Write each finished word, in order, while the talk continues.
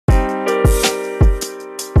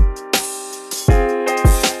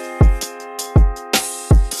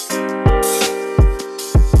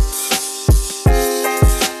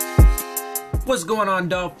going on,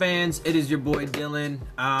 Dolphins fans? It is your boy Dillon.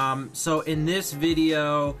 So in this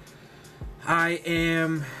video, I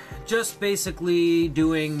am just basically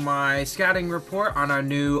doing my scouting report on our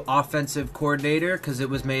new offensive coordinator, because it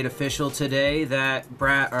was made official today that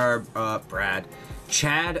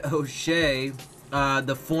Chad O'Shea,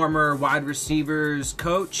 the former wide receivers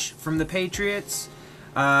coach from the Patriots.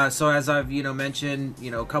 So as I've mentioned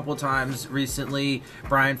a couple times recently,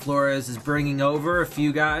 Brian Flores is bringing over a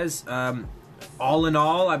few guys. All in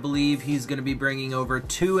all, I believe he's going to be bringing over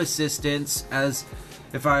 2 assistants, as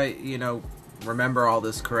if I remember all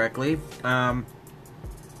this correctly.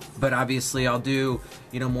 But obviously I'll do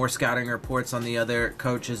more scouting reports on the other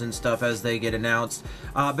coaches and stuff as they get announced.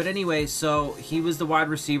 But anyway, so he was the wide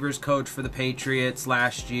receivers coach for the Patriots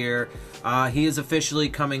last year. He is officially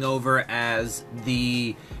coming over as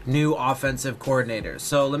the new offensive coordinator.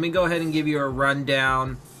 So let me go ahead and give you a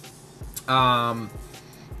rundown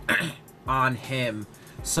on him.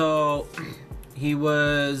 So he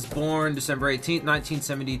was born December 18th,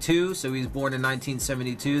 1972. So he was born in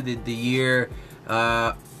 1972, the year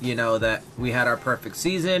that we had our perfect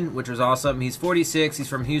season, which was awesome. He's 46. He's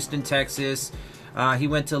from Houston, Texas. He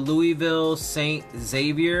went to Louisville St.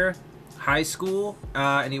 Xavier High School,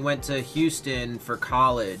 and he went to Houston for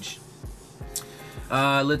college.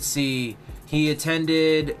 Let's see. He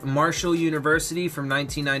attended Marshall University from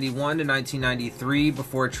 1991 to 1993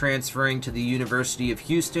 before transferring to the University of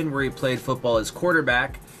Houston, where he played football as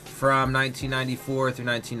quarterback from 1994 through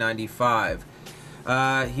 1995.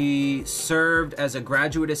 He served as a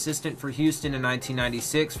graduate assistant for Houston in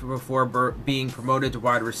 1996 before being promoted to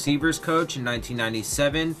wide receivers coach in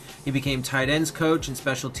 1997. He became tight ends coach and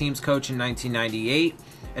special teams coach in 1998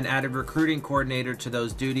 and added recruiting coordinator to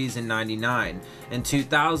those duties in 99. In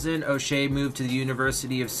 2000, O'Shea moved to the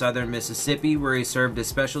University of Southern Mississippi, where he served as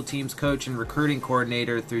special teams coach and recruiting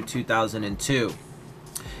coordinator through 2002.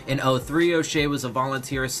 In 03, O'Shea was a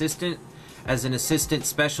volunteer assistant as an assistant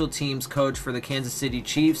special teams coach for the Kansas City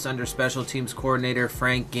Chiefs under special teams coordinator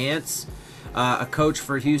Frank Gantz. A coach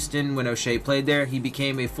for Houston when O'Shea played there. He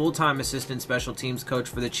became a full-time assistant special teams coach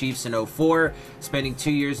for the Chiefs in 04, spending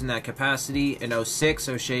 2 years in that capacity. In 06,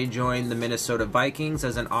 O'Shea joined the Minnesota Vikings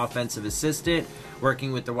as an offensive assistant,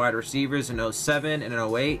 working with the wide receivers in 07 and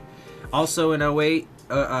 08. Also in 08,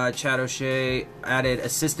 Chad O'Shea added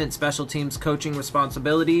assistant special teams coaching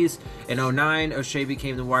responsibilities. In 09, O'Shea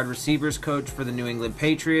became the wide receivers coach for the New England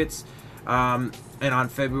Patriots. And on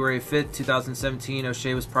February 5th, 2017,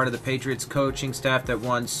 O'Shea was part of the Patriots coaching staff that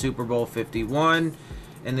won Super Bowl 51.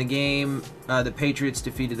 In the game, the Patriots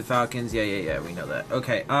defeated the Falcons. Yeah, we know that.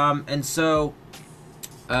 Okay, and so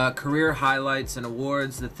career highlights and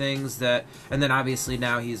awards, the things that, and then obviously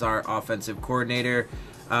now he's our offensive coordinator,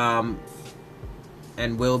 and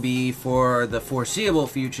will be for the foreseeable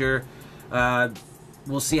future.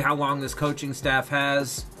 We'll see how long this coaching staff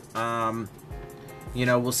has.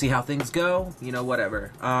 We'll see how things go,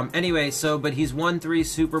 whatever. Anyway, but he's won 3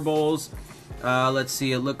 Super Bowls. Let's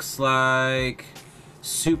see, it looks like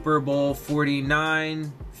Super Bowl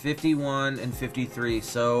 49, 51, and 53.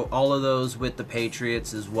 So all of those with the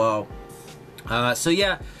Patriots as well. So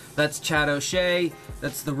yeah, that's Chad O'Shea.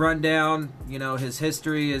 That's the rundown. His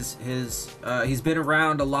history is he's been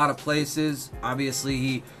around a lot of places. Obviously,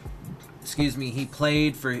 he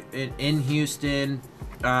played in Houston.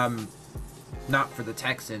 Not for the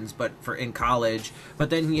Texans, but in college. But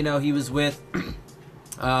then he was with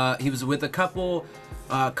a couple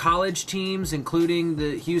college teams, including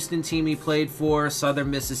the Houston team he played for, Southern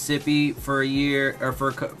Mississippi, for a year or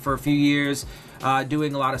for a few years,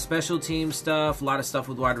 doing a lot of special team stuff, a lot of stuff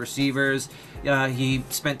with wide receivers. He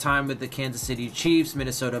spent time with the Kansas City Chiefs,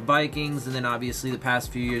 Minnesota Vikings, and then obviously the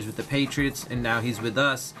past few years with the Patriots, and now he's with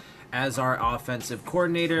us as our offensive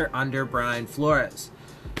coordinator under Brian Flores.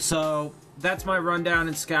 So that's my rundown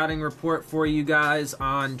and scouting report for you guys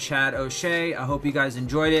on Chad O'Shea. I hope you guys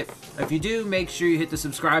enjoyed it. If you do, make sure you hit the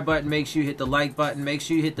subscribe button, make sure you hit the like button, make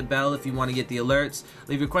sure you hit the bell if you want to get the alerts.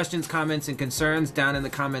 Leave your questions, comments, and concerns down in the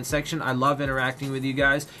comment section. I love interacting with you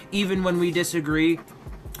guys. Even when we disagree,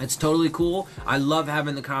 it's totally cool. I love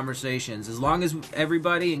having the conversations. As long as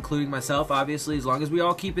everybody, including myself, obviously, as long as we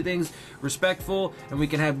all keep things respectful and we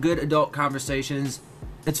can have good adult conversations,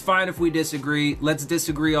 it's fine if we disagree. Let's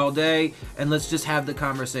disagree all day, and let's just have the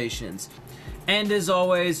conversations. And as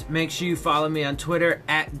always, make sure you follow me on Twitter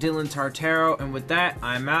at Dillon Tartaro. And with that,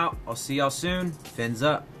 I'm out. I'll see y'all soon. Fins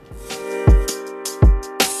up.